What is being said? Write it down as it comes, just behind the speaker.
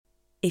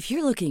If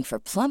you're looking for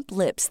plump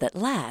lips that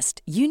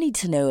last, you need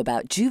to know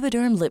about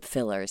Juvederm lip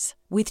fillers.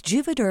 With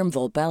Juvederm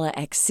Volbella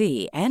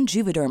XC and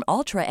Juvederm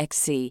Ultra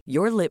XC,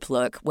 your lip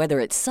look, whether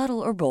it's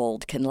subtle or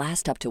bold, can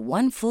last up to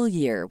 1 full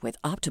year with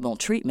optimal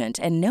treatment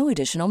and no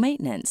additional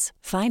maintenance.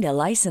 Find a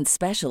licensed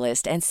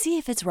specialist and see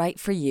if it's right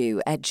for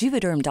you at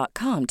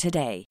Juvederm.com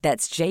today.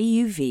 That's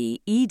JUVEDERM.com.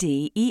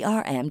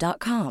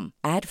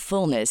 Add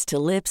fullness to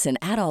lips in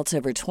adults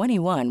over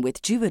 21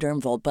 with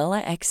Juvederm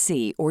Volbella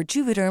XC or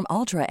Juvederm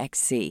Ultra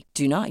XC.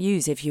 Do not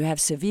use if you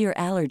have severe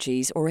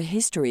allergies or a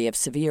history of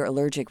severe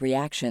allergic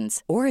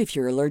reactions, or if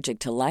you're allergic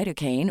to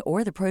lidocaine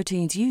or the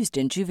proteins used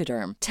in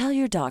Juvederm. Tell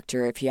your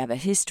doctor if you have a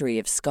history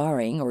of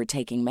scarring or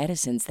taking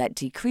medicines that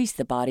decrease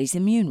the body's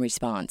immune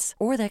response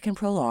or that can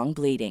prolong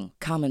bleeding.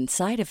 Common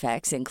side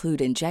effects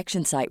include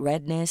injection site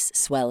redness,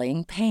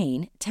 swelling,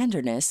 pain,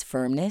 tenderness,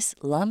 firmness,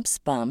 lumps,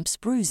 bumps,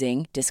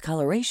 bruising,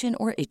 discoloration,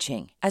 or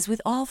itching. As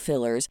with all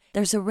fillers,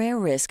 there's a rare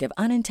risk of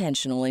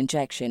unintentional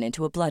injection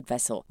into a blood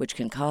vessel, which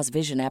can cause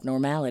vision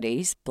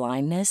abnormalities,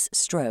 blindness,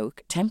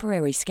 stroke,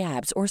 temporary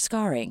scabs, or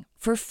scarring.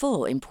 For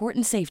full,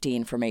 important safety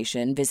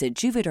information, visit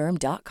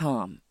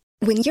Juvederm.com.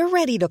 When you're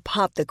ready to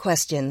pop the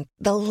question,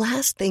 the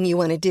last thing you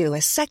want to do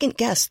is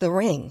second-guess the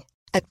ring.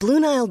 At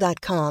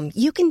BlueNile.com,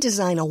 you can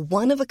design a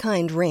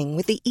one-of-a-kind ring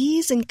with the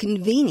ease and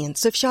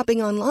convenience of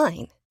shopping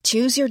online.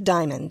 Choose your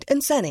diamond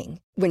and setting.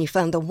 When you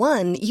find the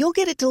one, you'll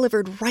get it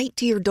delivered right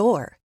to your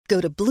door. Go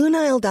to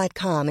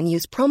BlueNile.com and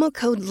use promo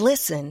code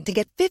LISTEN to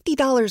get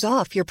 $50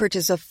 off your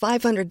purchase of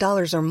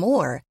 $500 or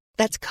more.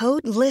 That's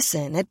code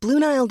LISTEN at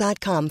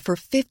BlueNile.com for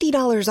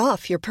 $50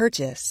 off your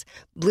purchase.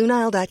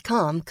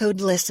 BlueNile.com, code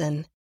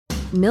LISTEN.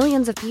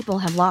 Millions of people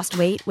have lost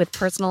weight with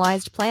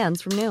personalized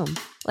plans from Noom.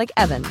 Like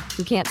Evan,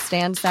 who can't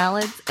stand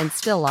salads and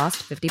still lost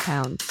 50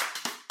 pounds.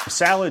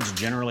 Salads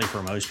generally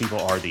for most people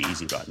are the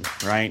easy button,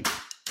 right?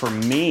 For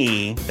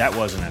me, that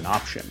wasn't an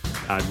option.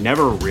 I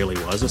never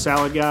really was a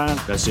salad guy.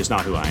 That's just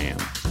not who I am.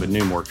 But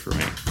Noom worked for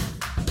me.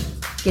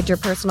 Get your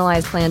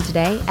personalized plan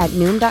today at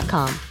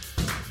Noom.com.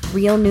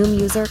 Real Noom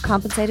user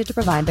compensated to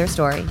provide their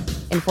story.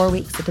 In 4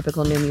 weeks, the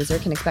typical Noom user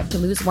can expect to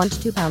lose 1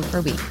 to 2 pounds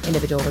per week.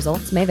 Individual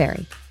results may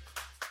vary.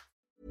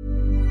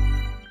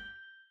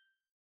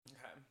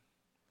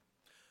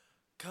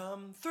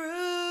 Come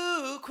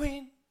through,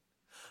 Queen.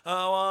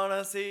 I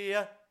wanna see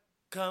ya.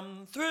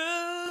 Come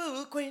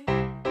through, Queen.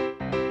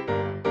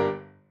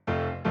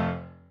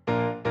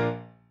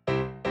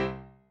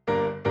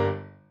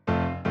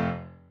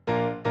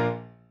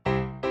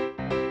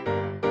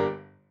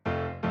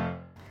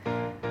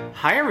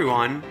 Hi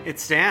everyone,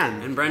 it's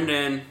Dan. And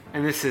Brendan.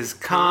 And this is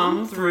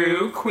Come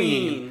Through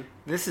Queen.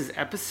 This is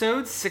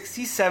episode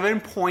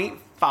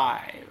 67.5.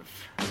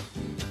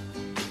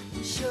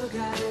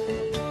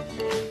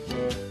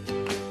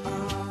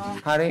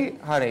 Hurry.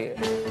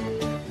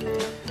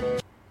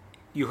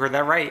 You heard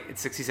that right,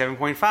 it's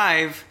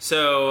 67.5.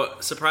 So,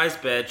 surprise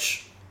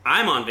bitch,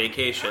 I'm on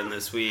vacation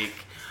this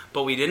week,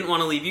 but we didn't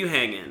want to leave you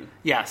hanging.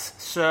 Yes,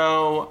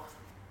 so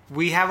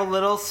we have a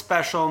little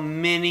special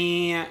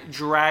mini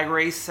Drag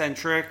Race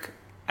centric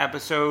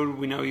episode.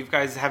 We know you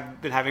guys have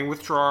been having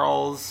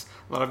withdrawals.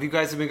 A lot of you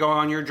guys have been going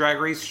on your Drag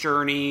Race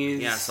journeys.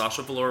 Yeah,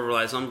 Sasha Velour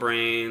relies on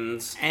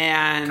brains.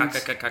 And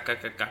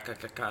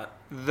cut.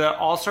 the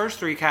All Stars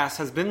 3 cast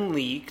has been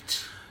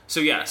leaked.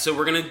 So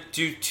we're going to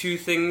do two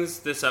things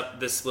this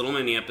little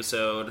mini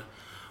episode.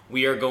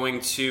 We are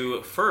going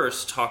to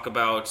first talk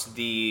about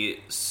the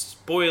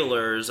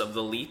spoilers of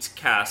the leaked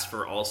cast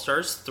for All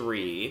Stars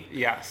 3.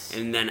 Yes.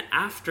 And then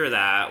after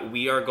that,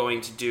 we are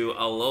going to do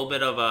a little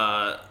bit of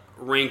a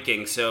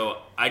ranking. So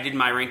I did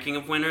my ranking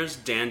of winners.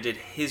 Dan did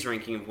his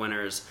ranking of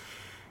winners.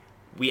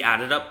 We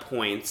added up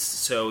points.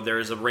 So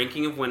there's a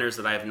ranking of winners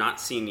that I have not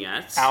seen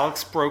yet.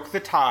 Alex broke the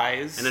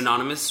ties. An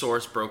anonymous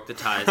source broke the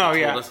ties. Oh,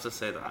 They yeah. told us to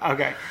say that.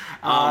 Okay.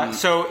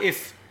 So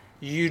if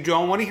you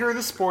don't want to hear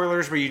the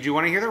spoilers, but you do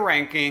want to hear the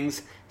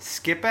rankings,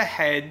 skip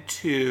ahead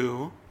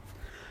to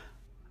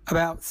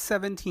about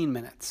 17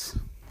 minutes.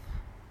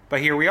 But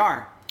here we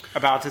are,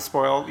 about to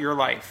spoil your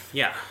life.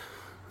 Yeah.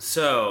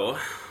 So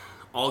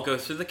I'll go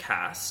through the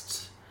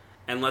cast,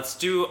 and let's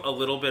do a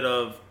little bit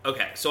of...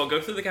 Okay, so I'll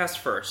go through the cast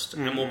first,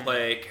 and we'll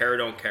play Care or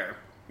Don't Care.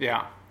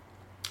 Yeah.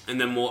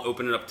 And then we'll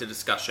open it up to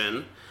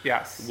discussion.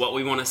 Yes. What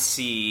we want to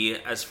see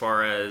as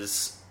far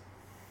as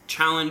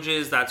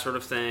challenges, that sort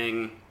of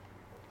thing,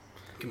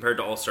 compared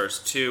to All Stars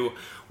 2.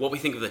 What we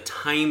think of the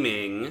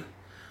timing,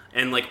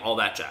 and like all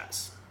that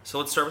jazz. So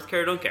let's start with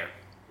Care or Don't Care.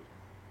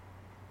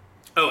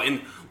 Oh,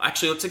 and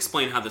actually, let's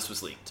explain how this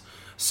was leaked.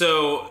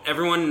 So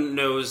everyone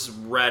knows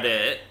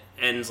Reddit,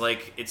 and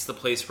like it's the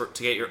place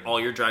to get all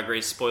your Drag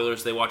Race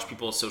spoilers. They watch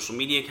people's social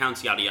media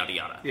accounts, yada yada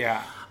yada.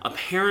 Yeah.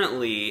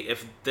 Apparently,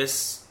 if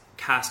this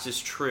cast is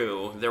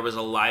true, there was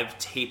a live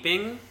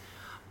taping,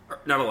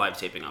 not a live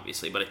taping,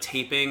 obviously, but a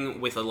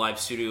taping with a live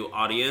studio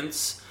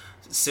audience,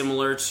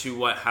 similar to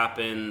what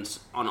happened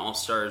on All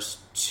Stars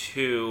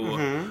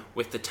 2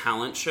 with the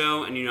talent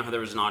show, and you know how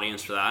there was an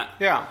audience for that?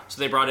 Yeah. So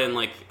they brought in,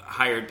 like,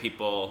 hired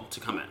people to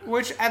come in.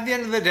 Which, at the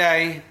end of the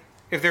day,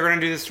 if they're going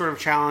to do this sort of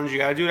challenge, you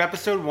got to do it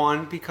episode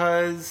 1,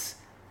 because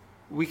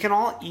we can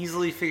all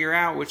easily figure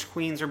out which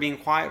queens are being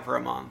quiet for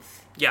a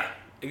month. Yeah,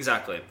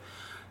 exactly.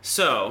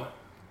 So,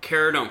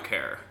 care or don't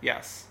care.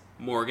 Yes.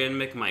 Morgan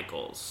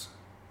McMichaels.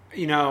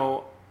 You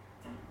know,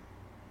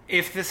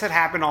 if this had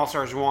happened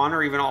All-Stars 1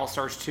 or even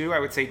All-Stars 2, I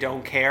would say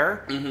don't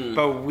care. Mm-hmm.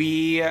 But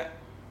we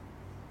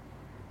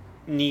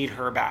need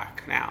her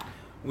back now.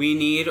 We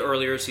need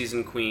earlier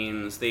season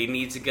queens. They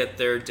need to get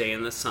their day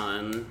in the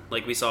sun,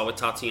 like we saw with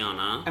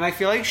Tatiana. And I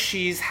feel like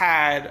she's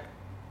had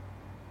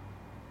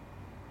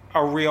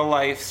a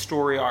real-life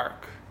story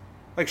arc.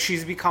 Like,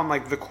 she's become,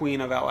 like, the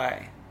queen of LA.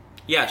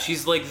 Yeah,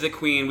 she's like the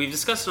queen. We've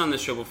discussed it on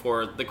this show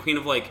before. The queen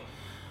of, like,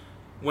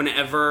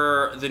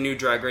 whenever the new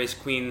Drag Race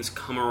queens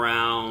come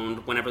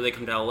around, whenever they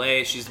come to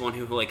LA, she's the one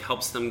who like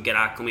helps them get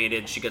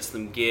acclimated. She gets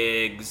them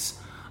gigs.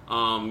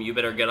 You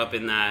better get up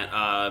in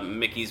that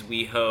Mickey's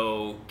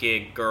WeHo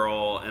gig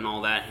girl and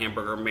all that.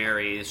 Hamburger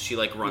Mary's. She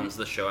like runs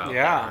the show out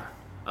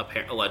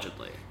there,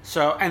 allegedly.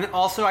 So, and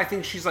also I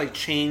think she's like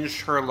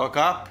changed her look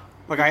up.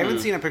 Like I haven't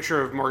seen a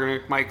picture of Morgan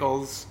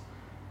McMichaels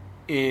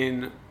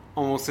in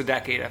almost a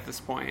decade at this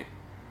point.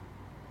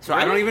 So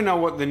really? I don't even know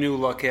what the new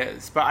look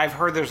is, but I've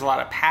heard there's a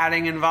lot of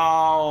padding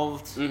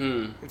involved.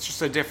 Mm-hmm. It's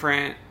just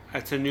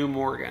it's a new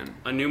Morgan.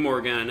 A new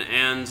Morgan,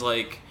 and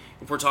like,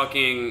 if we're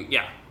talking,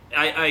 yeah,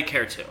 I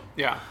care too.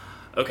 Yeah.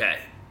 Okay,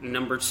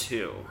 number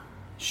 2,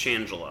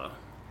 Shangela.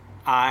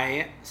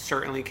 I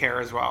certainly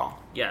care as well.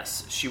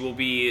 Yes, she will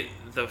be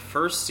the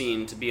first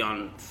seen to be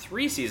on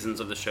 3 seasons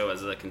of the show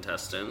as a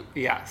contestant.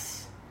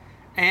 Yes.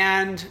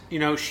 And, you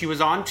know, she was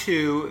on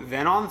 2,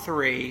 then on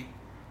 3,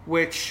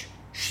 which...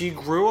 She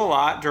grew a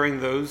lot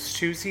during those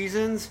 2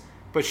 seasons,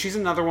 but she's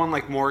another one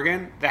like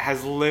Morgan that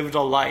has lived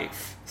a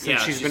life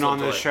since she's been on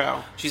this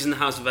show. She's in the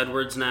House of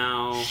Edwards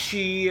now.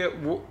 She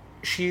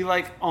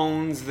like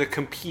owns the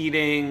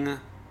competing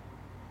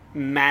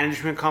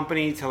management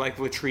company to like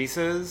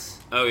Latrice's.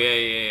 Oh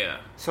yeah.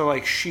 So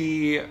like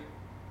she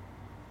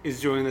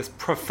is doing this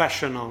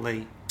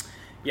professionally.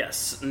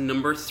 Yes.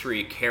 Number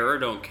 3, care or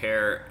don't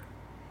care.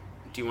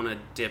 Do you want to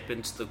dip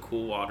into the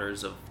cool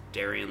waters of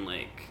Darien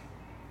Lake?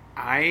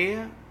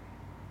 I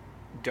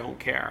don't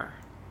care.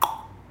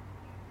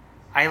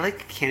 I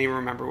can't even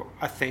remember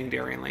a thing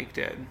Darien Lake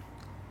did.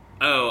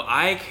 Oh,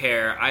 I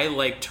care. I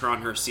liked her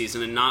on her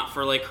season, and not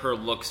for like her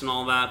looks and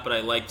all that, but I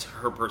liked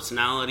her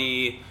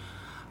personality.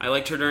 I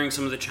liked her during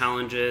some of the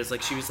challenges.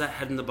 Like she was that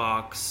head in the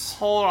box.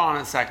 Hold on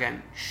a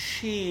second.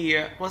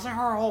 She wasn't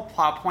her whole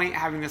plot point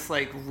having this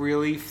like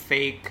really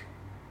fake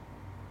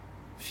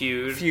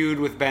feud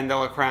with Ben de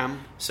la Creme.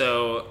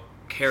 So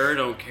care or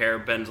don't care,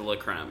 Ben de la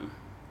Creme.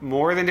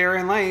 More than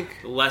Darien Lake.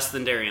 Less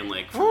than Darien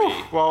Lake for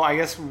me. Well, I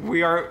guess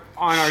we are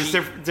on our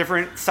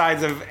different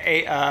sides of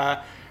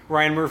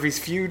Ryan Murphy's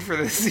feud for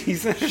this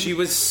season. She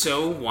was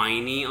so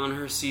whiny on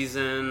her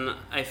season.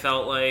 I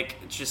felt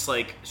like, just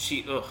like,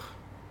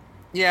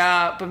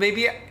 Yeah, but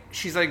maybe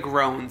she's like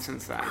grown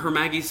since then. Her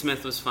Maggie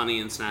Smith was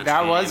funny in Snatch Game.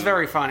 That was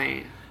very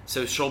funny.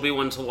 So she'll be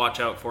one to watch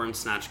out for in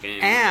Snatch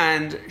Game.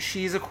 And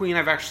she's a queen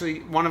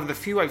one of the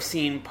few I've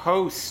seen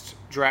post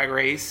Drag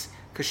Race,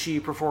 because she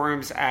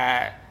performs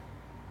at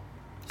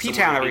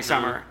P-Town every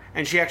summer,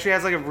 and she actually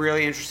has like a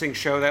really interesting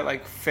show that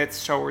like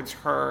fits towards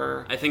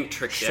her. I think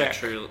Trixie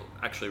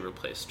actually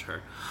replaced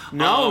her.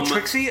 No,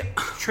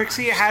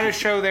 Trixie had a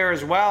show there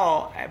as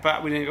well,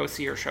 but we didn't go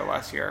see her show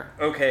last year.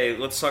 Okay,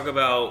 let's talk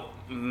about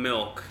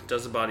Milk.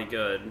 Does a body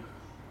good?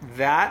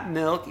 That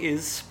Milk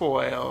is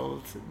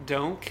spoiled.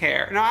 Don't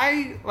care. No,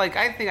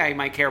 I think I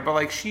might care, but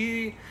like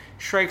she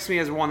strikes me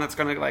as one that's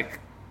gonna like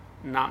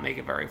not make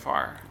it very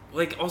far.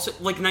 Like also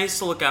like nice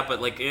to look at,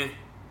 but like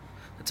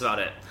that's about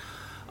it.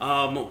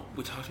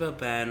 We talked about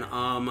Ben.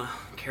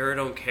 Care or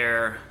don't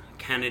care,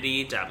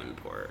 Kennedy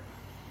Davenport.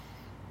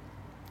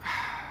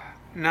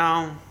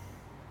 No.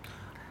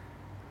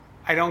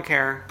 I don't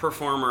care.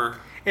 Performer.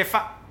 If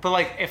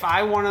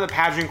I wanted the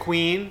pageant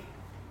queen,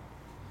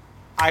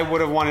 I would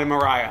have wanted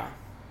Mariah.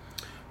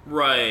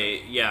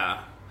 Right,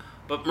 yeah.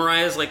 But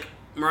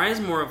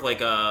Mariah's more of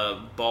like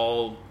a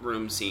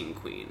ballroom scene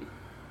queen.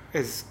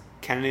 Is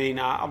Kennedy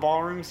not a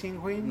ballroom scene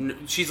queen? No,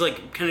 she's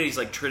like Kennedy's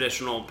like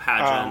traditional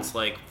pageants,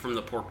 like from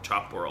the pork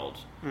chop world.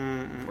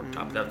 Pork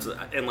chop, that's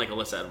and like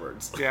Alyssa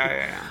Edwards.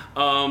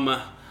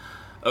 Yeah.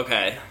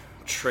 Okay,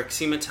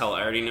 Trixie Mattel.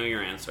 I already know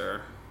your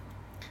answer.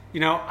 You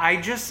know, I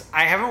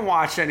haven't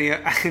watched any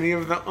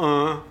of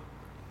the.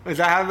 Is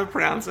that how to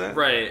pronounce it?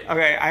 Right.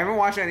 Okay, I haven't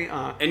watched any.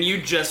 And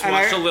you just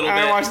watched a little bit.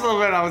 I watched a little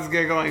bit and I was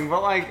giggling,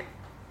 but like,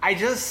 I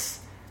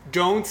just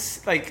don't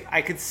like.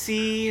 I could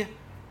see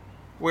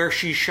where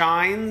she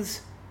shines,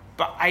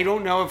 but I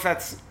don't know if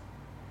that's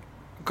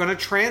gonna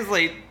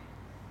translate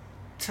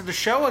to the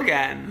show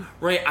again.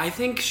 Right, I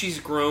think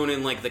she's grown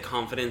in like the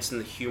confidence and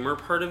the humor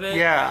part of it.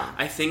 Yeah.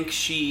 I think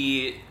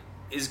she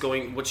is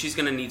what she's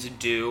gonna need to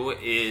do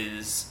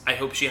is, I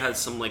hope she has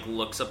some like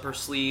looks up her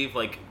sleeve,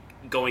 like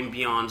going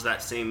beyond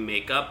that same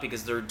makeup,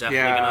 because they're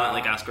definitely gonna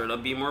like ask her to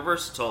be more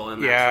versatile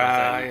and that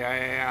sort of thing.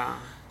 Yeah.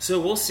 So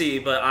we'll see,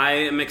 but I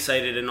am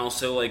excited, and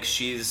also like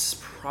she's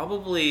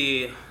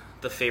probably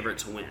the favorite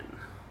to win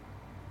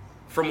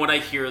from what I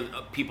hear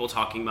people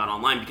talking about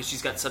online, because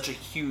she's got such a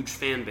huge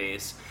fan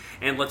base.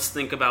 And let's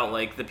think about,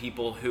 like, the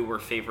people who were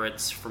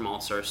favorites from All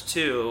Stars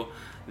 2,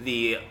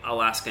 the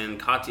Alaska and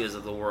Katyas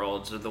of the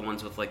world, are the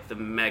ones with, like, the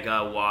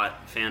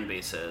megawatt fan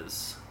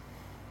bases.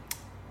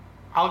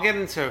 I'll get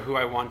into who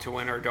I want to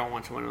win or don't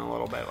want to win in a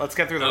little bit. Let's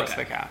get through the rest of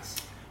the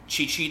cast.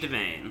 Chi Chi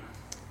DeVayne.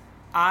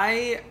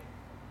 I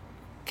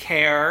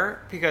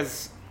care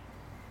because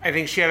I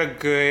think she had a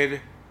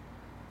good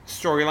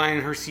storyline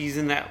in her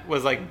season that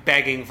was, like,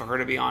 begging for her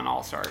to be on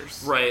All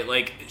Stars. Right,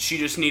 like, she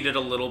just needed a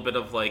little bit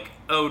of, like,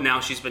 oh, now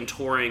she's been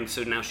touring,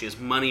 so now she has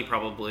money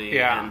probably,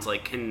 and,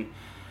 like, can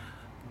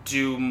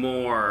do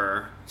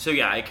more. So,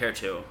 yeah, I care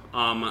too.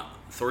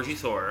 Thorgy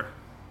Thor.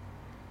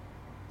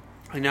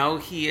 I know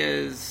he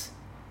is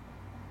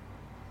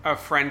a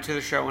friend to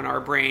the show in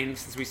our brain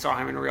since we saw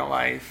him in real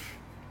life.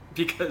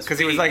 Because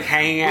he was, like,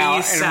 hanging out.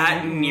 We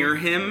sat near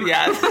him.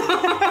 Yes.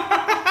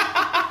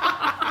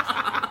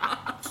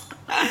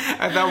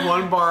 At that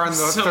one bar on the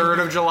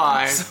 3rd of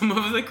July. Some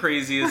of the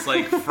craziest,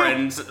 like,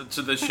 friends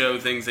to the show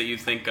things that you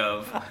think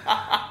of.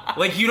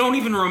 Like, you don't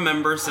even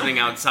remember sitting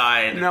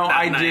outside. No, that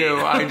I night.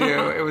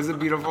 do. It was a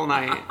beautiful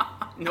night.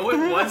 No,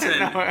 it wasn't.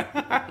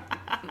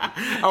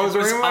 I was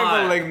wearing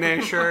my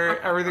Malignant shirt.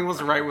 Everything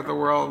was right with the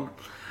world.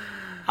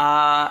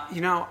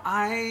 You know,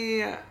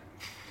 I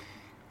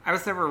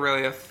was never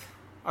really a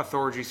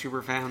Thorgy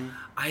super fan.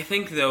 I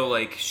think, though,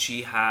 like,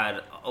 she had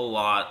a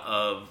lot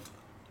of...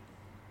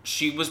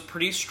 She was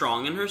pretty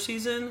strong in her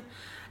season,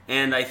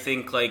 and I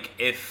think, like,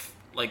 if,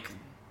 like,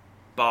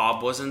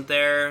 Bob wasn't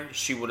there,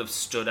 she would have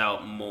stood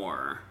out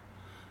more.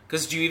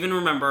 Because do you even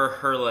remember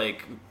her,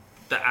 like,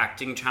 the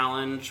acting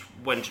challenge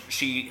when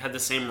she had the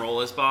same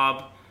role as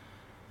Bob?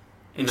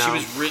 And no.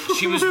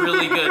 she was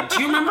really good. Do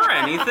you remember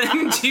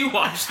anything? Do you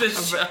watch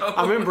this show?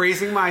 I'm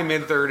embracing my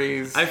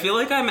mid-30s. I feel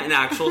like I'm an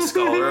actual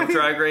scholar of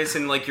Drag Race,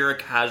 and, like, you're a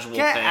casual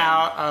fan. Get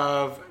out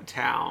of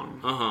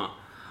town.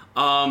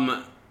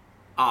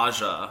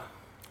 Aja.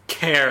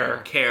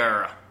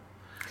 Care.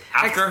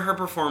 After her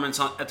performance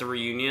at the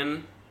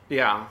reunion.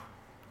 Yeah.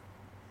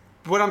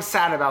 What I'm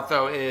sad about,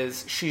 though,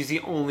 is she's the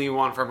only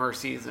one from her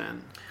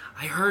season.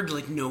 I heard,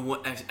 like,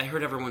 no. I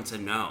heard everyone said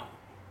no.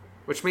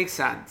 Which makes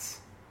sense.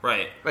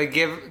 Right. Like,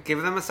 give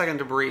them a second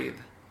to breathe.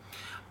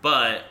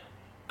 But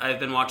I've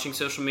been watching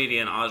social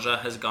media, and Aja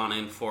has gone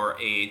in for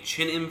a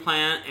chin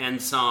implant and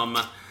some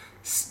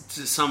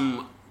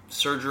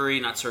surgery,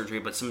 not surgery,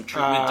 but some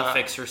treatment to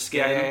fix her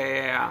skin.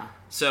 Yeah.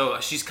 So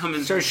she's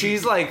coming. So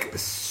she's, like,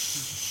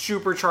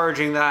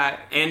 supercharging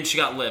that. And she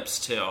got lips,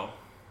 too.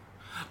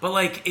 But,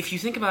 like, if you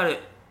think about it,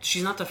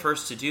 she's not the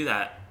first to do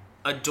that.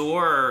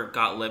 Adore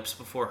got lips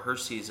before her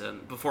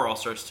season, before All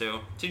Stars 2.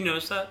 Did you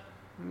notice that?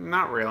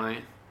 Not really.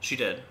 She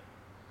did.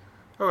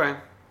 Okay.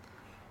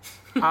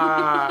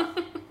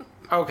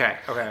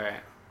 Okay.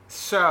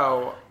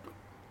 So,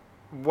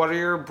 what are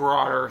your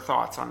broader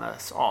thoughts on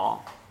this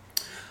all?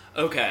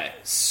 Okay,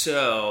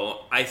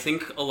 so I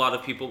think what a lot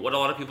of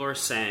people are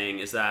saying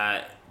is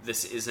that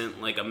this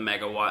isn't like a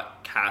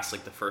megawatt cast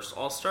like the first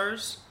All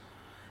Stars.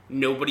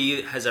 None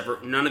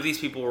of these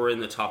people were in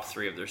the top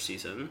 3 of their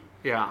season.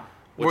 Yeah.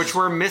 Which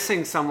we're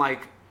missing some,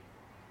 like,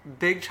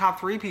 big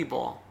top 3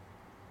 people.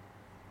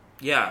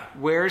 Yeah.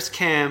 Where's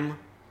Kim?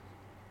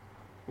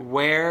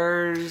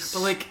 But,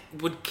 like,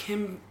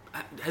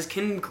 has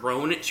Kim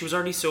grown? She was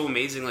already so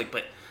amazing, like,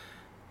 but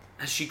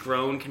has she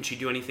grown? Can she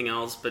do anything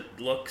else but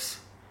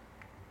looks?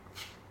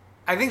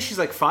 I think she's,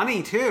 like,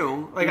 funny,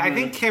 too. Like, I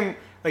think Kim,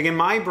 like, in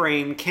my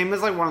brain, Kim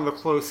is, like, one of the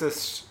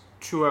closest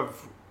to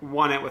have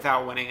won it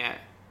without winning it.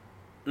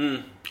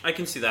 I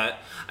can see that.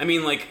 I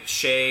mean, like,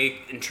 Shay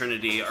and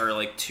Trinity are,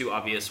 like, 2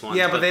 obvious ones.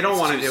 Yeah, but they don't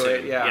want to do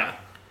soon. it, yeah.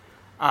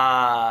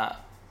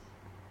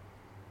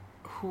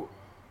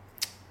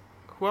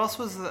 Who else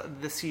was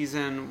the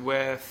season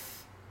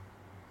with...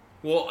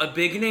 Well, a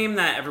big name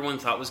that everyone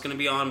thought was going to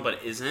be on,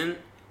 but isn't,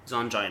 is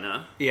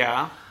Ongina.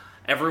 Yeah.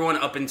 Everyone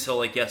up until,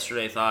 like,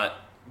 yesterday thought,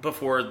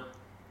 before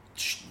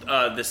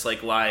this,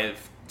 like,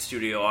 live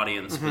studio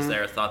audience was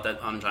there, thought that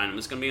Ongina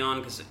was going to be on,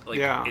 because, like,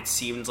 it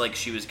seemed like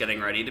she was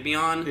getting ready to be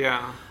on.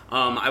 Yeah.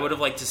 I would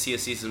have liked to see a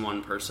season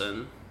 1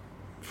 person.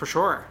 For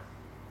sure.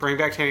 Bring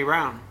back Tammy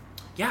Brown.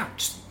 Yeah,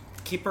 just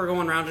keep her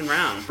going round and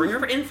round. Bring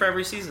her in for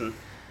every season.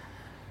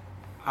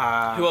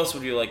 Who else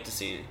would you like to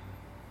see?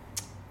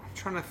 I'm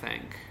trying to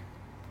think.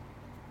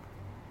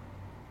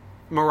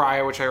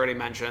 Mariah, which I already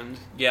mentioned.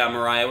 Yeah,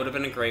 Mariah would have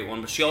been a great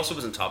one, but she also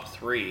was in top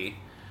 3.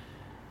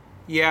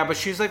 Yeah, but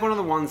she's like one of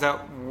the ones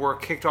that were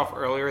kicked off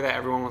earlier that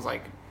everyone was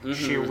like,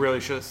 she really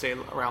should have stayed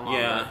around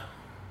longer. Yeah.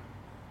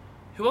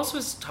 Who else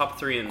was top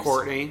 3 in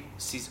Courtney.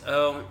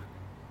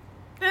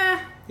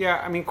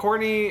 Yeah, I mean,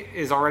 Courtney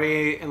is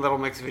already in Little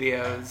Mix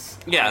videos.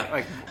 Yeah.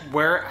 Like,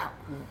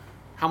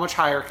 how much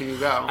higher can you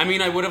go? I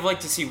mean, I would have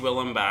liked to see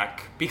Willem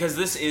back, because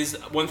this is,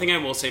 one thing I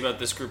will say about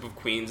this group of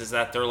queens is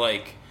that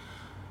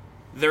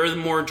they're the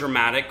more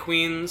dramatic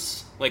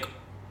queens. Like,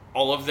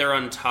 all of their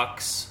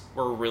untucks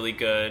were really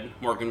good.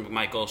 Morgan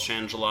McMichael,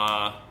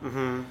 Shangela,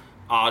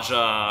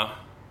 Aja.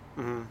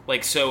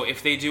 Like, so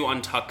if they do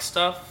untuck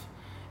stuff,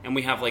 and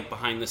we have like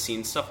behind the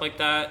scenes stuff like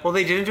that. Well,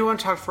 they didn't do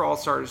Untucked for All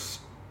Stars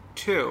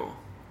 2.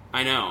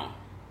 I know.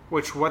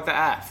 Which, what the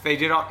F? They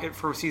did it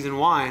for season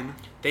 1.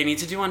 They need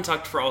to do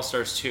Untucked for All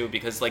Stars 2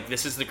 because like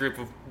this is the group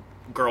of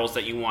girls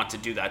that you want to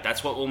do that.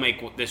 That's what will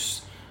make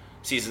this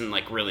season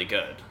like really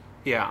good.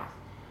 Yeah.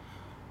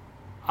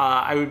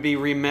 I would be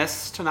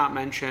remiss to not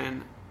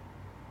mention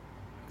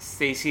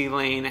Stacey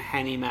Lane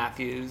Henny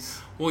Matthews.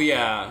 Well,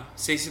 yeah,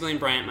 Stacey Lane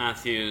Bryant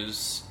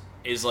Matthews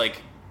is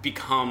like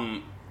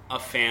become a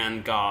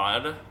fan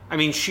god. I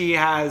mean, she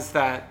has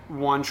that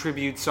one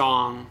tribute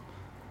song,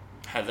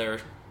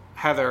 Heather,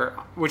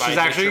 which by is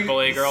the actually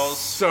Triple A Girls.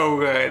 So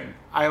good.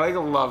 I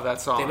love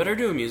that song. They better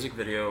do a music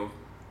video,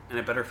 and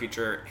it better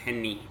feature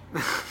Henny.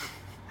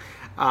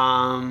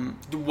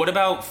 What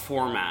about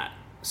format?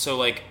 So,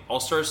 like, All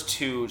Stars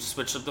 2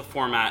 switched up the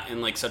format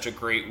in, like, such a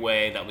great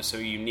way that was so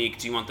unique.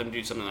 Do you want them to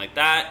do something like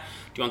that?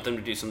 Do you want them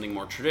to do something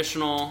more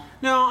traditional?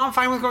 No, I'm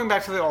fine with going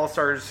back to the All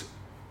Stars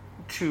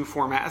 2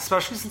 format,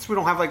 especially since we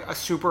don't have, like, a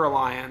super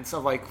alliance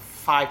of, like,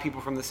 5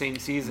 people from the same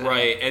season.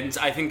 Right, and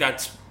I think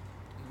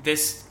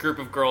this group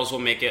of girls will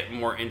make it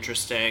more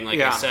interesting.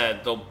 Like I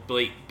said, they'll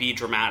be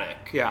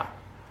dramatic. Yeah.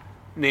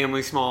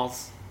 Naomi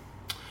Smalls.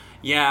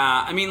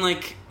 Yeah, I mean,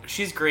 like,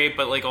 she's great,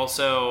 but, like,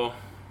 also...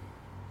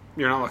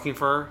 You're not looking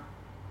for her?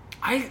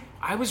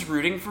 I was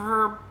rooting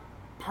for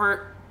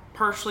her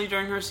partially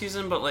during her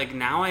season, but like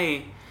now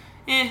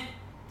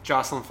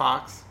Jocelyn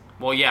Fox.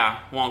 Well, yeah,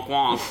 wonk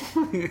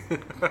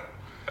wonk.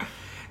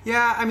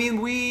 Yeah, I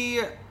mean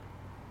we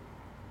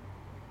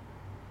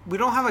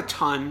don't have a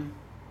ton.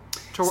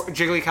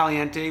 Jiggly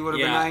Caliente would have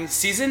been nice.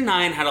 Season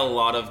 9 had a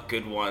lot of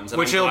good ones,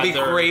 which it'll be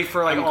great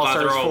for like All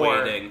Stars 4.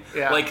 Waiting.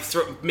 Yeah. Like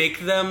make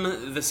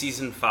them the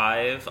season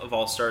 5 of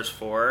All Stars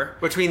 4.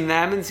 Between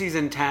them and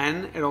season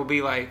 10, it'll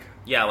be like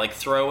like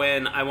throw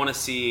in. I want to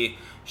see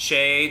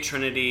Shay,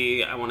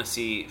 Trinity. I want to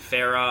see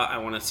Farrah. I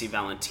want to see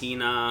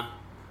Valentina.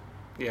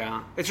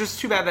 Yeah, it's just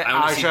too bad that I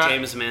want to Aja, see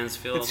James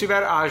Mansfield. It's too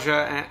bad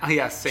Aja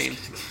and same.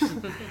 It's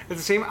the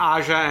same.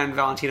 Aja and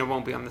Valentina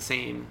won't be on the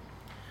same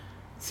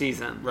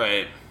season,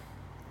 right?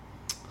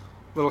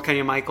 Little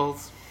Kenya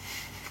Michaels.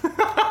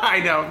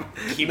 I know.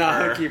 Keep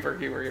her. Keep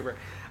her.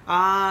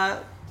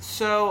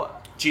 So...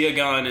 Gia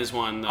Gunn is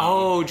one, though.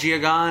 Oh, Gia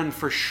Gunn,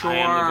 for sure. I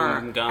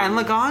am the Gunn. And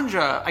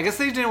Laganja. I guess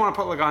they didn't want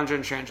to put Laganja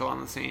and Shangela on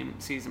the same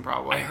season,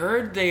 probably. I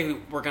heard they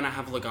were going to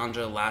have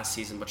Laganja last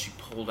season, but she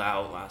pulled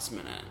out last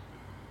minute.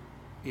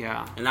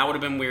 Yeah. And that would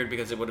have been weird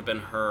because it would have been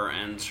her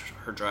and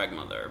her drag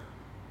mother.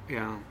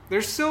 Yeah.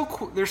 There's still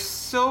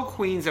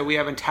queens that we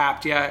haven't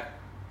tapped yet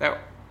that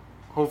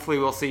hopefully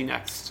we'll see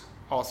next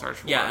All Stars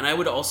 4. Yeah, and I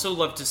would also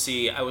love to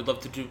see,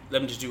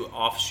 them to do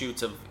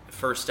offshoots of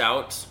First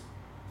Out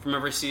from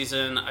every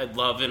season. I'd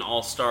love an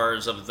All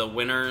Stars of the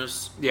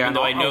winners. Yeah, even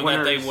though I know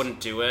that they wouldn't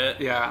do it.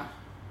 Yeah.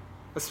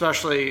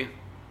 Especially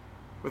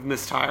with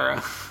Miss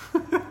Tyra.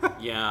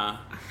 Yeah.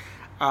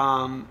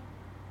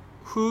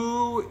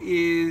 Who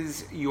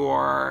is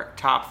your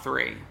top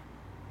 3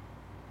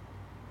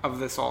 of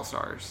this All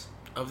Stars?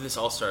 Of this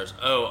All Stars?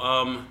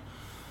 Oh,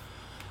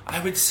 I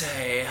would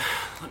say,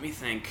 let me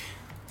think.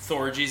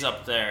 Thorgy's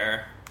up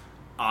there,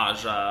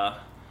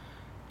 Aja,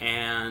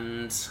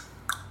 and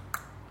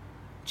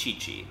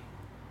Chi-Chi.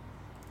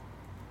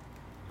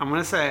 I'm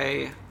going to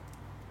say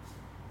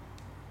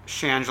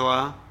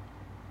Shangela,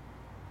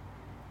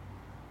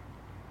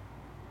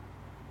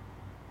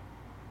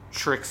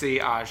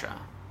 Trixie, Aja.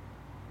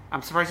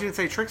 I'm surprised you didn't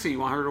say Trixie. You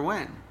want her to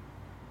win.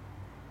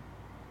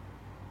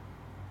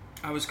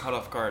 I was caught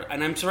off guard.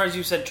 And I'm surprised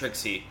you said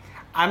Trixie.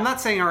 I'm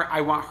not saying I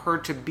want her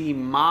to be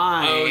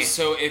my... Oh,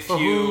 so if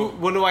you...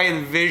 What do I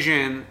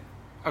envision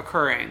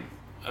occurring?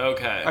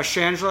 Okay. A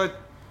Shangela,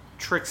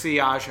 Trixie,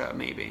 Aja,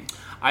 maybe.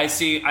 I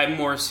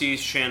more see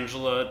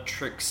Shangela,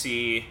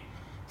 Trixie,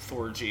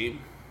 Thorgy.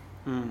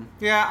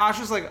 Yeah,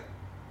 Aja's like...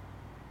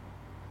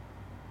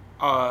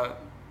 I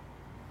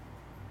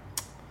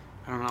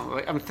don't know.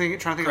 Like, I'm trying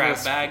to think Grab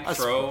of bag,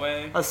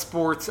 throwaway. A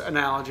sports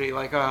analogy,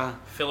 like a...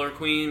 Filler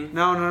queen.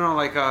 No,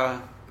 like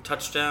a...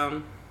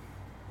 Touchdown.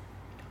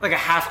 Like a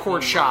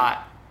half-court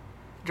shot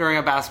during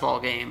a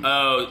basketball game.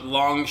 Oh,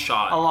 long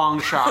shot. A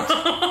long shot.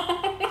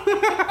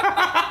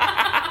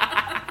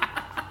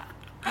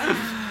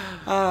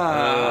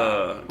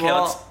 Okay,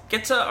 let's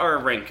get to our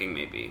ranking,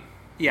 maybe.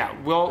 Yeah,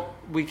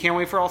 we can't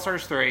wait for All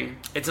Stars 3.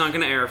 It's not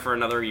going to air for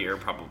another year,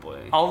 probably.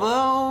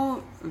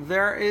 Although,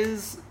 there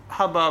is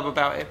hubbub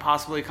about it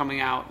possibly coming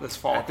out this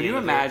fall. Can you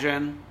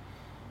imagine?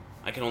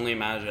 I can only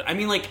imagine. I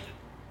mean, like,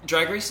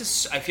 Drag Race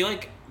is... I feel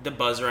like the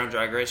buzz around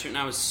Drag Race right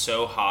now is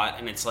so hot,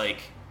 and it's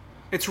like...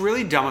 It's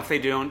really dumb if they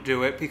don't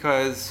do it,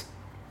 because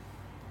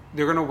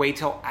they're going to wait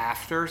till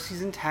after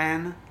Season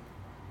 10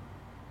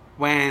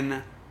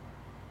 when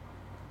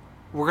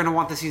we're going to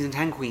want the Season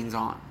 10 queens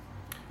on.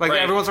 Like,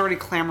 everyone's already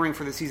clamoring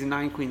for the Season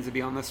 9 queens to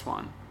be on this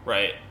one.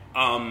 Right.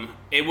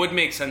 It would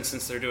make sense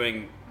since they're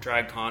doing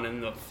DragCon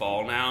in the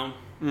fall now.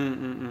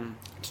 To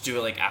do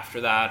it, like,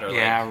 after that, or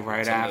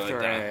right after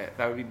like that. it.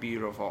 That would be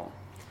beautiful.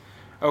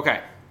 Okay.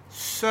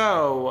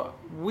 So,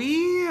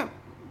 we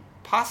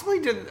possibly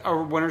did a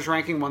winner's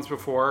ranking once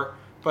before,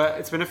 But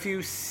it's been a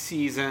few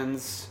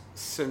seasons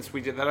since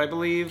we did that, I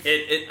believe.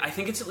 I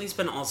think it's at least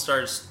been All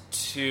Stars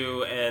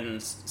 2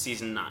 and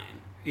season 9.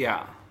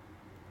 Yeah.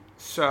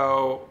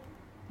 So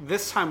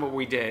this time what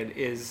we did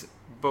is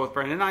both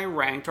Brendan and I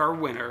ranked our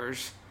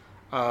winners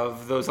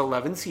of those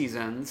 11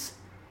 seasons,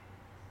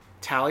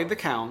 tallied the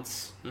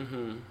counts.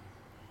 Mm-hmm.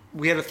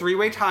 We had a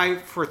 3-way tie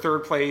for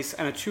third place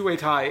and a 2-way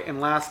tie in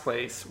last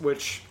place,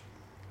 which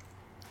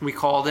we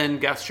called in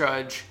guest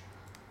judge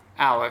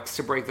Alex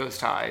to break those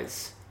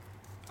ties.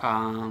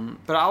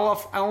 But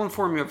I'll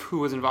inform you of who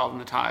was involved in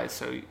the ties,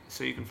 so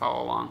you can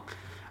follow along.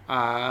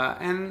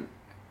 And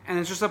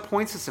it's just a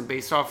point system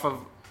based off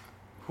of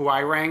who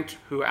I ranked,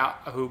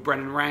 who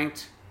Brendan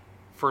ranked.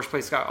 First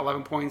place got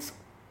 11 points,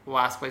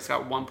 last place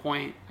got 1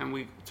 point, and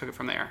we took it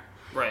from there.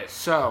 Right.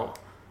 So,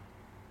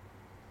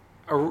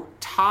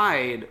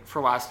 tied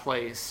for last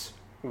place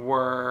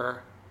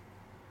were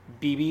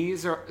Bibi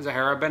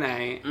Zahara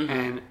Benet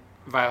and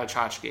Violet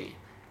Chachki.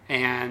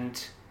 And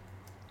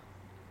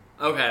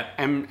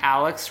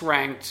Alex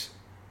ranked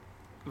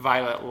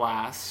Violet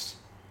last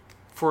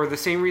for the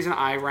same reason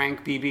I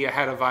rank Bibi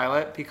ahead of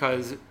Violet,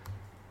 because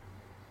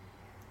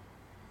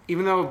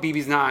even though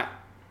Bibi's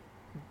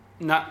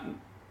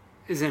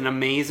isn't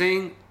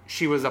amazing,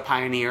 she was a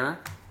pioneer.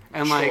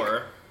 And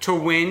to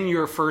win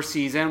your first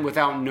season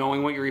without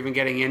knowing what you're even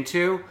getting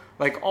into,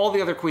 like, all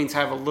the other queens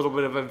have a little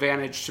bit of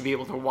advantage to be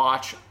able to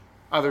watch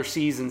other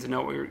seasons and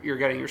know what you're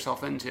getting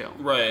yourself into.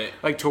 Right.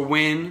 Like, to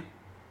win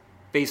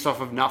based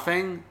off of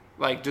nothing,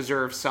 like,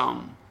 deserves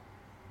some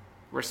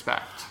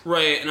respect.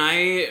 Right. And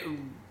I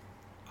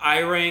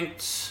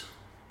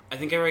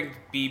think I ranked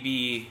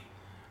BB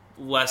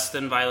less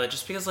than Violet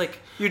just because, like,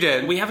 you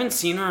did. We haven't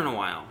seen her in a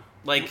while.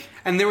 Like,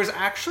 and there was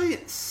actually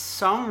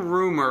some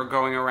rumor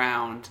going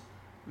around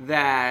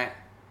that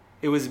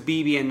it was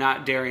BB and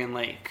not Darian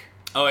Lake.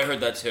 Oh, I heard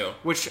that too.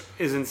 Which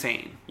is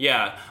insane.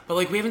 Yeah, but,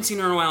 like, we haven't seen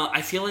her in a while.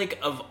 I feel like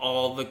of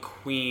all the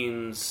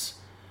queens,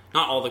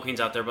 not all the queens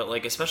out there, but,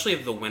 like, especially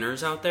of the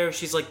winners out there,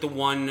 she's, like, the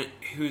one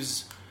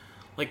who's,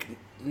 like,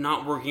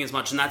 not working as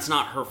much, and that's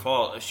not her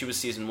fault. She was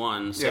season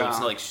 1, so it's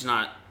like she's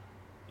not.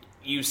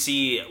 You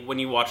see, when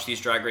you watch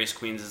these Drag Race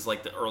queens, is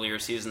like the earlier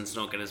seasons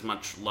don't get as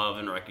much love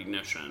and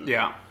recognition.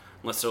 Yeah.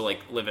 Unless they're, like,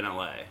 live in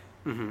LA.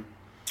 Mm-hmm.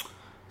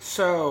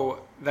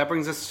 So, that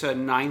brings us to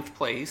 9th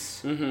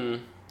place.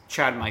 Mm-hmm.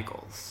 Chad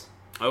Michaels.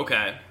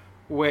 Okay.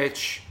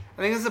 Which,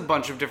 I think is a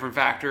bunch of different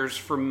factors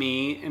for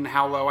me in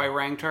how low I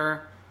ranked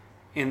her.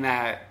 In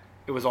that,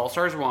 it was All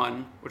Stars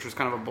 1, which was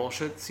kind of a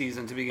bullshit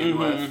season to begin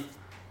with.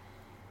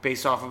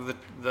 Based off of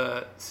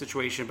the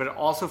situation. But it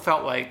also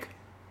felt like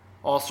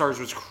All Stars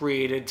was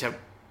created to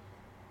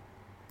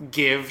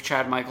give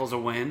Chad Michaels a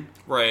win.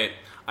 Right.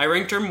 I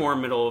ranked her more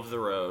middle of the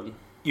road.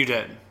 You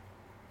did.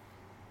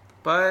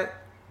 But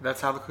that's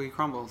how the cookie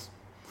crumbles.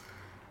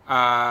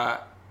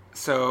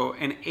 So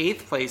in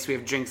 8th place, we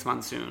have Jinx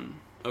Monsoon.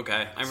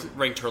 Okay. I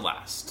ranked her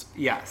last.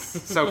 Yes.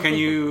 So can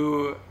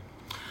you...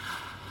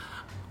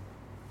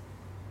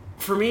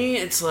 For me,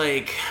 it's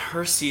like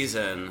her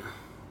season...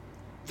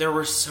 There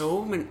were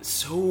so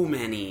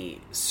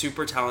many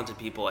super talented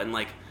people, and,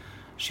 like,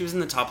 she was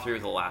in the top 3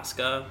 with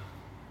Alaska.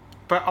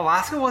 But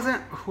Alaska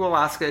wasn't who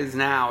Alaska is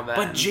now, then.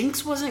 But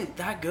Jinx wasn't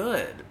that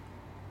good.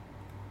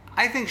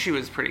 I think she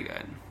was pretty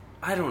good.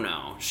 I don't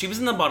know. She was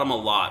in the bottom a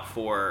lot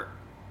or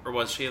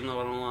was she in the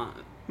bottom a lot?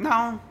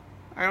 No,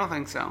 I don't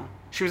think so.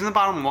 She was in the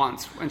bottom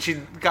once, when she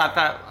got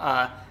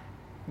that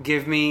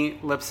Give Me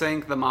lip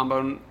sync, the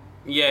Mambo thing.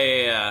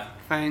 I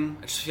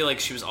just feel like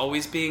she was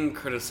always being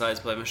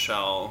criticized by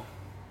Michelle.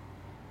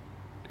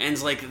 And,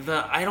 like,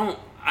 I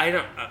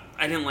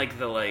didn't like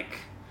the, like,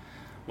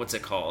 what's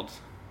it called?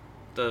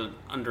 The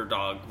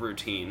underdog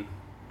routine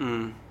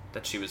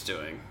that she was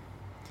doing.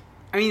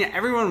 I mean,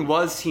 everyone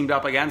was teamed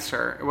up against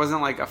her. It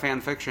wasn't like a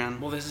fan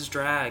fiction. Well, this is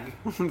drag.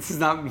 This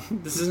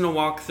isn't a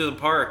walk through the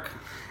park.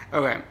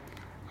 Okay.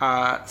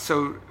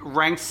 So,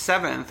 ranked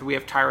 7th, we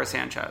have Tyra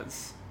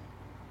Sanchez.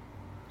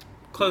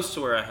 Close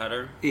to where I had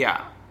her.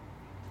 Yeah.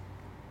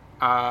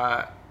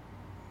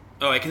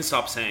 Oh, I can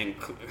stop saying.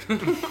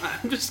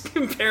 I'm just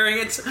comparing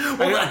it.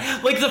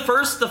 Like the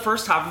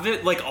first half of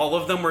it, like all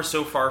of them were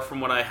so far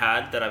from what I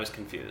had that I was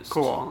confused.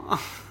 Cool.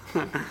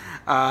 So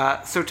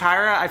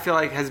Tyra, I feel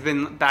like, has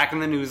been back in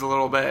the news a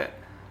little bit,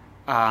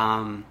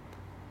 and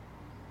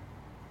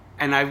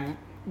I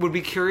would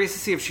be curious to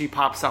see if she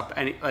pops up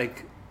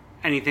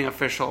anything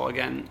official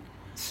again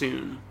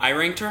soon. I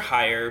ranked her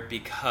higher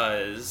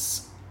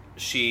because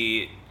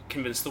she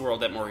convinced the world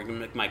that Morgan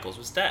McMichaels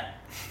was dead,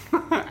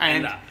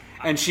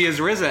 and she has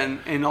risen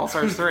in All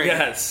Stars 3.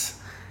 Yes.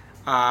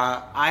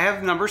 I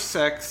have number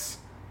 6,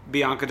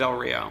 Bianca Del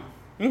Rio.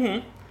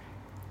 Mm-hmm.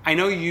 I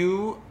know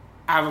you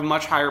have a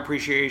much higher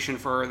appreciation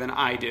for her than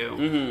I do.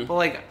 Mm-hmm. But,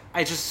 like,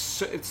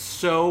 it's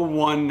so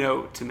one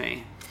note to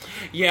me.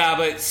 Yeah,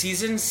 but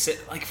season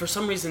 6, like, for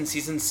some reason,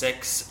 season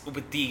 6,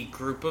 with the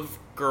group of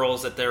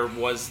girls that there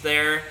was,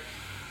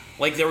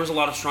 like, there was a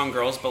lot of strong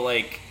girls, but,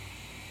 like,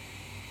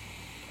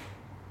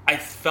 I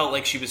felt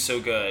like she was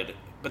so good.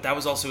 But that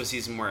was also a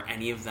season where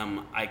any of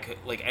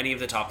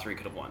the top 3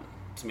 could have won,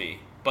 to me.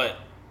 but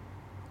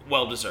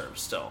well deserved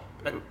still.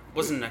 That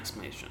wasn't an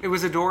explanation. It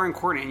was Adore and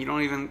Courtney, and you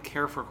don't even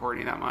care for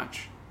Courtney that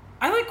much.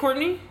 I like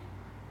Courtney.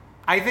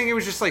 I think it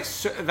was just like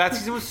that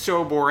season was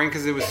so boring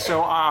because it was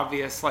so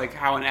obvious like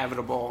how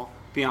inevitable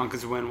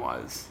Bianca's win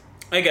was.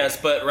 I guess,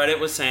 but Reddit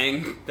was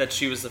saying that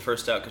she was the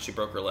first out because she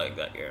broke her leg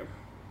that year.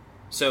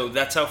 So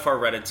that's how far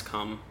Reddit's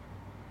come.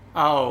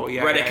 Oh,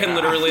 yeah. Reddit can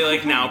literally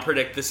like now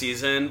predict the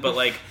season, but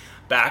like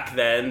back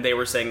then they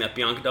were saying that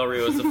Bianca Del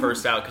Rio was the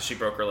first out because she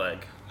broke her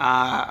leg.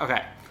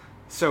 Okay.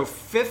 So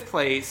 5th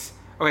place.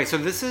 Okay, so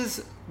this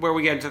is where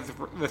we get into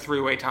the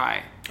three-way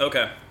tie.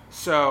 Okay.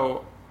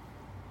 So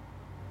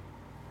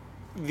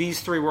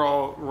these three were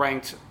all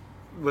ranked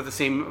with the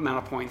same amount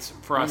of points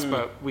for us,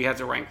 but we had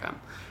to rank them.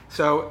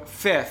 So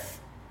 5th,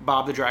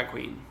 Bob the Drag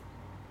Queen,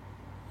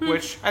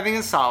 which I think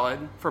is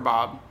solid for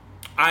Bob.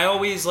 I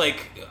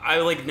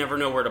never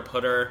know where to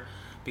put her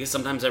because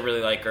sometimes I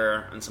really like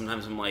her and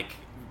sometimes I'm like,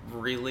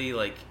 really?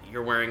 Like,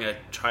 you're wearing a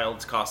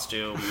child's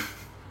costume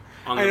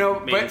on the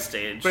main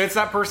stage. But it's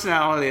that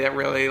personality that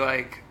really,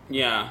 like,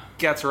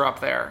 gets her up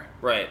there.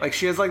 Right. Like,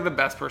 she has, like, the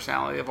best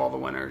personality of all the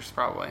winners,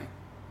 probably.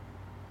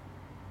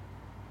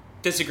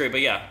 Disagree,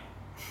 but yeah.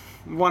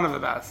 One of the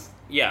best.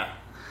 Yeah.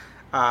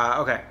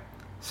 Okay.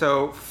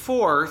 So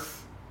 4th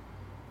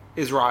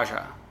is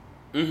Raja.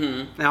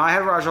 Mm-hmm. Now, I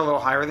had Raja a little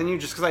higher than you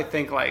just because I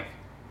think, like,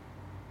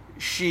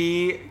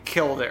 she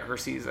killed it her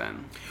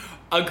season.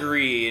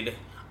 Agreed.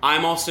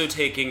 I'm also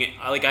taking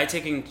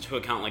into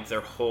account, like,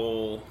 their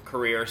whole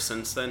career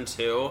since then,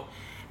 too.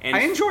 And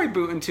I enjoy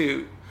Boot and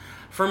Toot.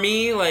 For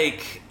me,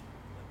 like,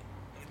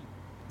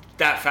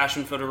 that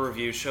fashion photo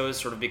review show has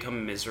sort of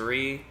become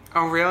misery.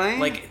 Oh, really?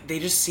 Like, they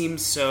just seem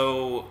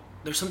so...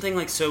 There's something,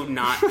 like, so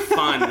not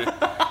fun.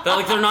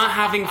 They're not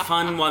having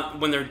fun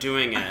when they're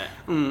doing it.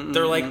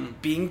 They're,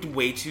 like, being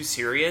way too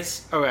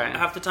serious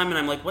half the time, and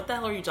I'm like, what the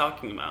hell are you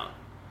talking about?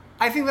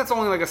 I think that's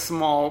only, like, a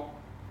small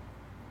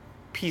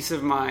piece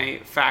of my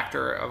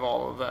factor of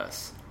all of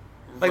this.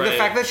 Like, the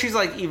fact that she's,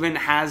 like, even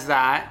has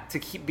that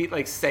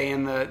to stay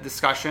in the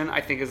discussion, I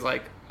think is,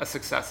 like, a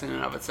success in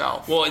and of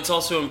itself. Well, it's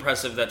also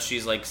impressive that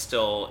she's, like,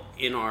 still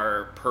in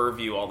our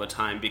purview all the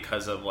time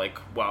because of, like,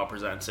 WoW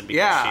Presents and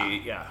because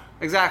she... Yeah.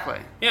 Exactly.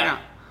 Yeah.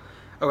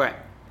 Okay.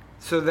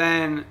 So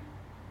then,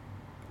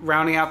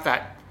 rounding out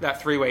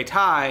that three-way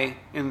tie,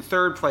 in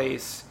 3rd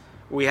place,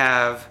 we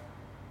have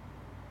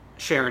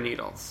Sharon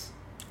Needles.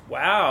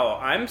 Wow,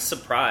 I'm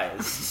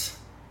surprised.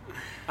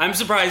 I'm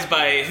surprised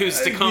by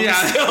who's to come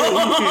still.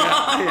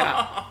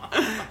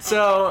 yeah.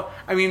 So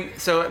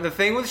the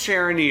thing with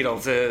Sharon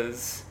Needles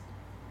is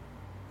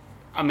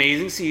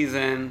amazing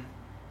season,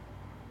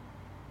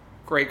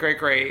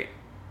 great.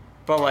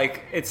 But,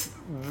 like, it's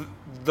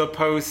the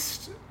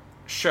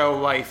post-show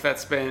life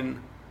that's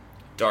been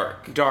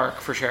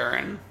dark for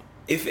Sharon.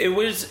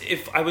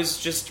 If I was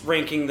just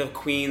ranking the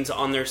queens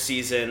on their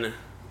season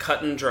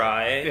cut and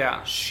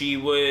dry, she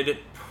would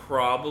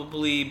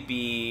probably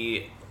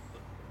be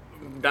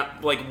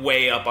not, like,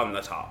 way up on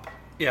the top.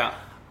 Yeah.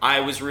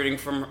 I was rooting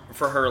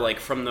for her, like,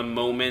 from the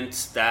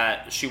moment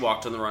that she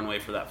walked on the runway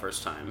for that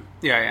first time.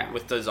 Yeah.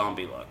 With the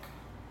zombie look.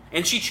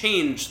 And she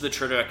changed the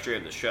trajectory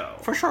of the show.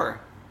 For sure.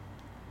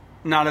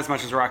 Not as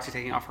much as Roxy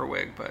taking off her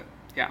wig, but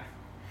yeah.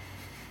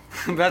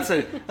 that's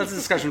a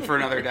discussion for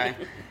another day.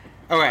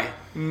 Okay,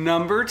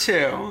 number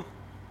 2,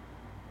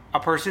 a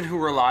person who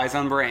relies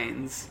on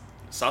brains.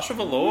 Sasha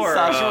Velour.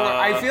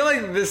 I feel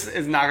like this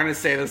is not going to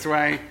stay this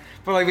way,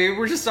 but, like, maybe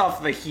we're just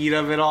off the heat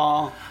of it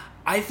all.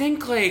 I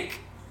think, like,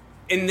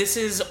 and this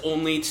is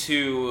only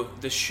to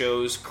the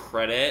show's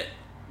credit,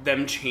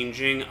 them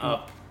changing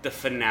up the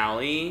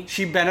finale.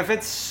 She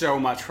benefits so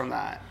much from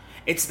that.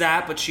 It's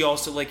that, but she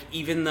also, like,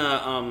 even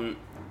the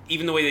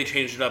way they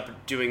changed it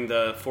up, doing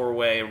the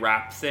 4-way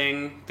rap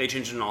thing, they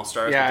changed it in All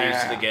Stars, but they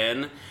used it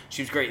again.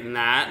 She was great in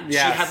that.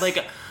 Yes. She had,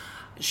 like,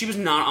 she was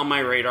not on my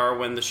radar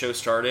when the show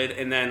started,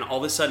 and then all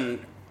of a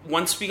sudden,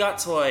 once we got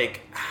to,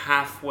 like,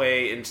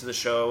 halfway into the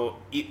show,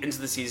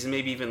 into the season,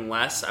 maybe even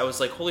less, I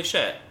was like, holy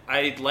shit,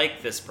 I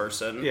like this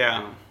person.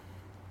 Yeah.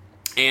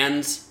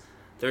 And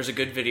there's a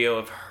good video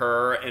of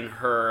her and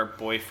her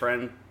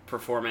boyfriend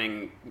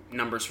performing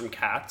numbers from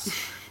Cats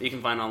that you can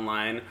find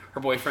online. Her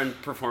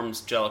boyfriend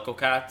performs Jellicle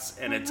Cats,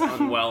 and it's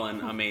unwell and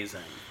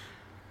amazing.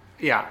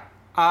 Yeah.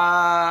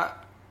 I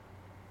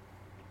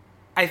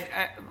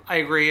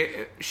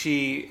agree.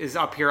 She is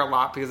up here a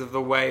lot because of the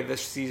way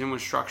this season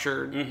was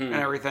structured and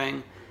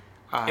everything.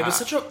 The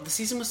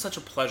season was such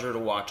a pleasure to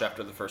watch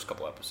after the first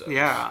couple episodes.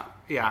 Yeah.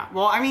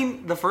 Well, I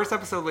mean, the first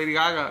episode, Lady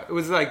Gaga, it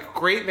was, like,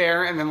 great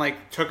there, and then,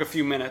 like, took a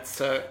few minutes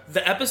to...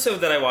 The episode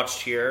that I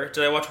watched here,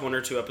 did I watch 1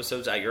 or 2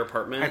 episodes at your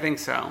apartment? I think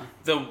so.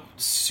 The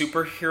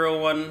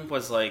superhero one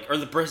was, like, or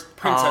the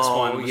princess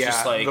one was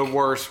just, like... the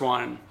worst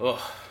one. Ugh.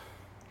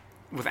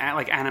 With,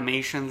 like,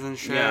 animations and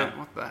shit. Yeah.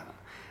 What the...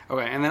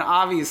 Okay, and then,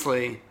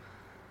 obviously,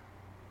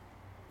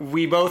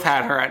 we both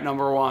had her at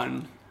number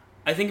 1.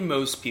 I think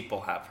most people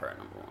have her at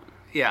number 1.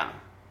 Yeah.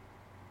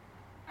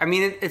 I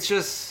mean, it's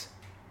just...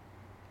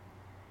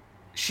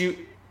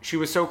 She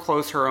was so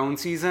close her own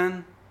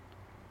season,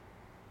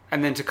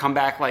 and then to come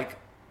back, like,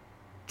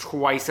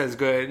 twice as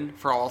good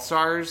for All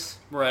Stars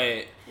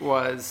Right.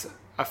 was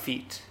a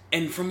feat.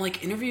 And from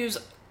like interviews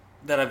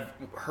that I've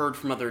heard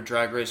from other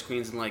Drag Race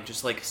queens and like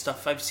just like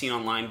stuff I've seen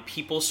online,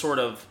 people sort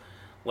of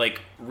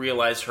like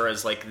realize her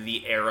as like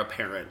the heir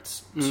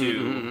apparent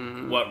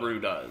to what Rue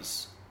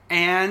does.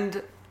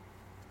 And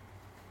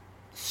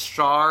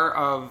star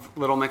of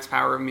Little Mix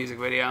Power music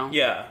video.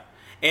 Yeah.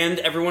 And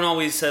everyone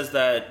always says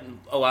that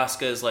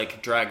Alaska is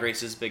like Drag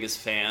Race's biggest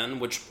fan,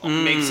 which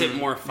makes it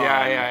more fun.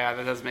 Yeah,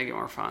 that does make it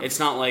more fun. It's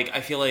not like,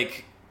 I feel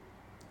like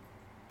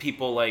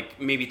people like,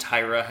 maybe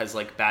Tyra has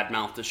like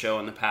badmouthed the show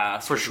in the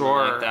past. For or something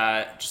sure. like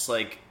that. Just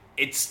like,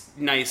 it's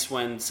nice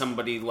when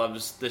somebody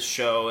loves the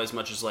show as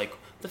much as like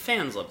the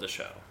fans love the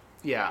show.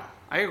 Yeah,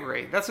 I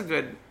agree. That's a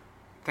good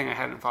thing I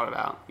hadn't thought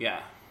about. Yeah.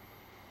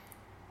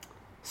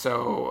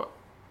 So,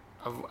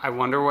 I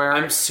wonder where...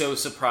 I'm so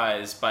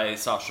surprised by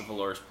Sasha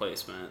Velour's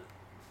placement.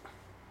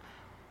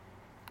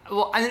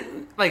 Well,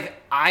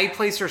 I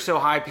placed her so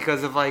high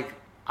because of, like,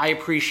 I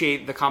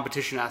appreciate the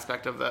competition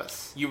aspect of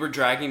this. You were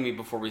dragging me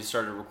before we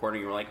started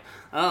recording. You were like,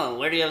 oh,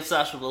 where do you have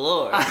Sasha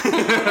Velour?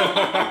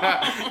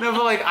 No,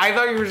 but, like, I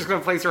thought you were just going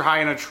to place her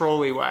high in a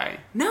trolly way.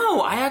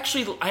 No, I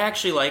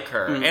actually like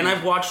her. And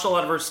I've watched a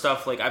lot of her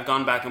stuff. Like, I've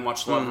gone back and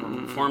watched a lot of her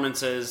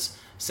performances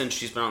since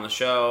she's been on the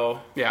show.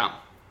 Yeah.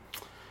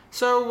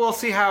 So, we'll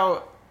see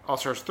how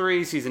All-Stars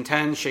 3, Season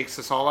 10 shakes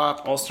us all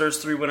up. All-Stars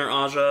 3 winner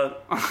Aja.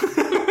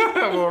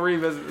 We'll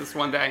revisit this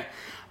one day.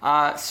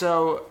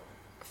 So,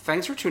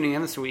 thanks for tuning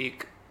in this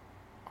week.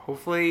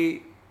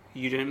 Hopefully,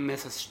 you didn't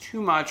miss us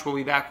too much. We'll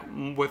be back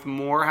with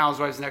more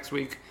Housewives next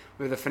week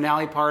with a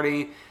finale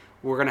party.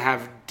 We're going to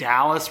have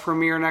Dallas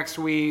premiere next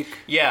week.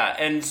 Yeah,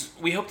 and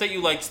we hope that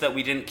you liked that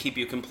we didn't keep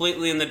you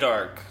completely in the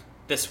dark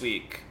this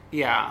week.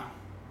 Yeah.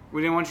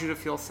 We didn't want you to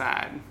feel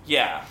sad.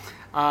 Yeah.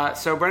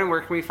 So, Brendan, where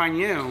can we find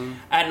you?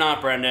 At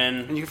Not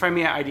Brendan. And you can find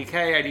me at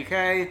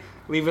IDK.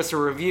 Leave us a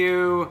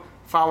review.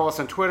 Follow us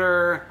on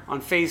Twitter,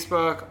 on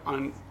Facebook,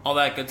 on all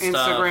that good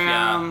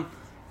Instagram. stuff.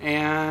 Yeah.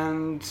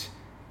 And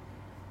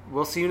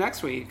we'll see you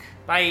next week.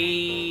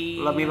 Bye.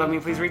 Love me,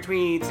 please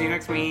retweet. See you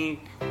next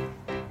week.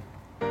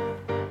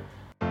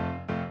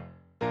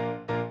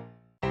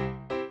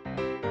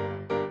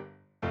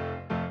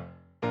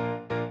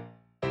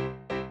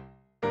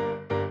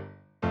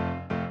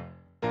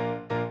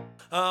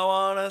 I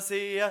wanna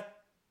see ya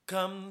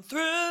come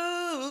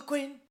through,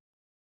 Queen.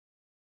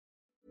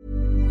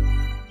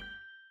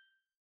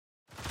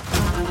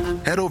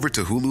 Head over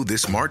to Hulu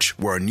this March,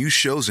 where our new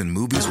shows and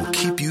movies will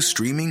keep you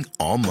streaming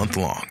all month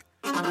long.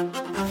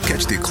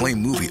 Catch the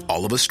acclaimed movie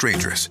All of Us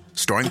Strangers,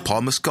 starring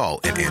Paul Mescal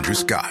and Andrew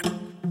Scott.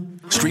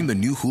 Stream the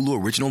new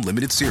Hulu original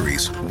limited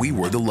series We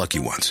Were the Lucky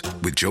Ones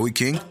with Joey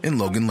King and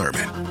Logan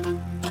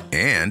Lerman.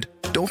 And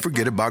don't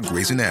forget about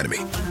Grey's Anatomy.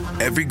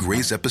 Every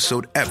Grey's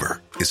episode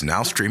ever is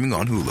now streaming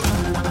on Hulu.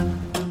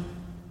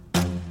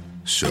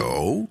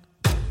 So,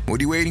 what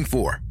are you waiting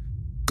for?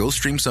 Go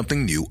stream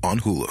something new on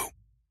Hulu.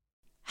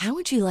 How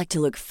would you like to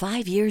look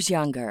 5 years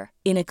younger?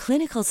 In a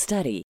clinical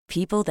study,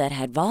 people that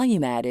had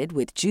volume added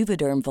with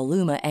Juvederm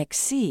Voluma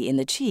XC in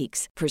the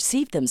cheeks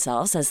perceived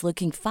themselves as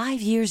looking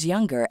 5 years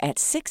younger at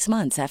 6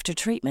 months after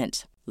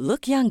treatment.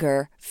 Look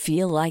younger,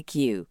 feel like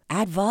you.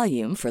 Add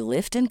volume for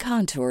lift and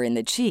contour in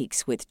the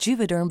cheeks with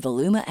Juvederm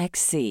Voluma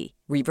XC.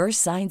 Reverse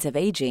signs of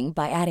aging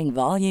by adding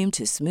volume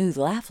to smooth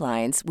laugh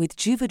lines with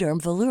Juvederm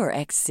Volure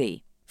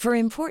XC. For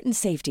important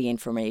safety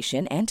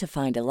information and to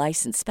find a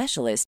licensed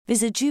specialist,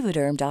 visit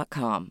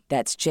Juvederm.com.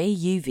 That's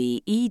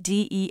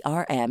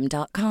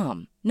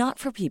JUVEDERM.com. Not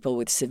for people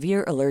with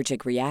severe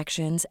allergic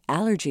reactions,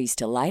 allergies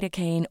to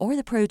lidocaine, or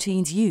the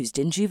proteins used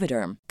in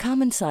Juvederm.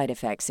 Common side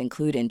effects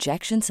include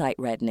injection site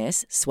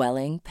redness,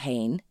 swelling,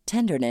 pain,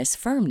 tenderness,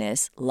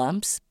 firmness,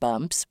 lumps,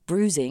 bumps,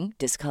 bruising,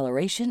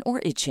 discoloration,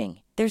 or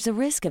itching. There's a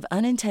risk of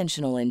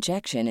unintentional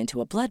injection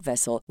into a blood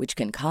vessel, which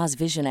can cause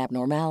vision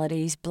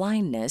abnormalities,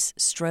 blindness,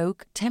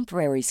 stroke,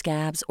 temporary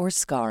scabs, or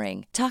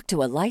scarring. Talk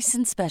to a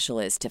licensed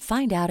specialist to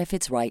find out if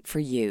it's right for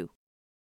you.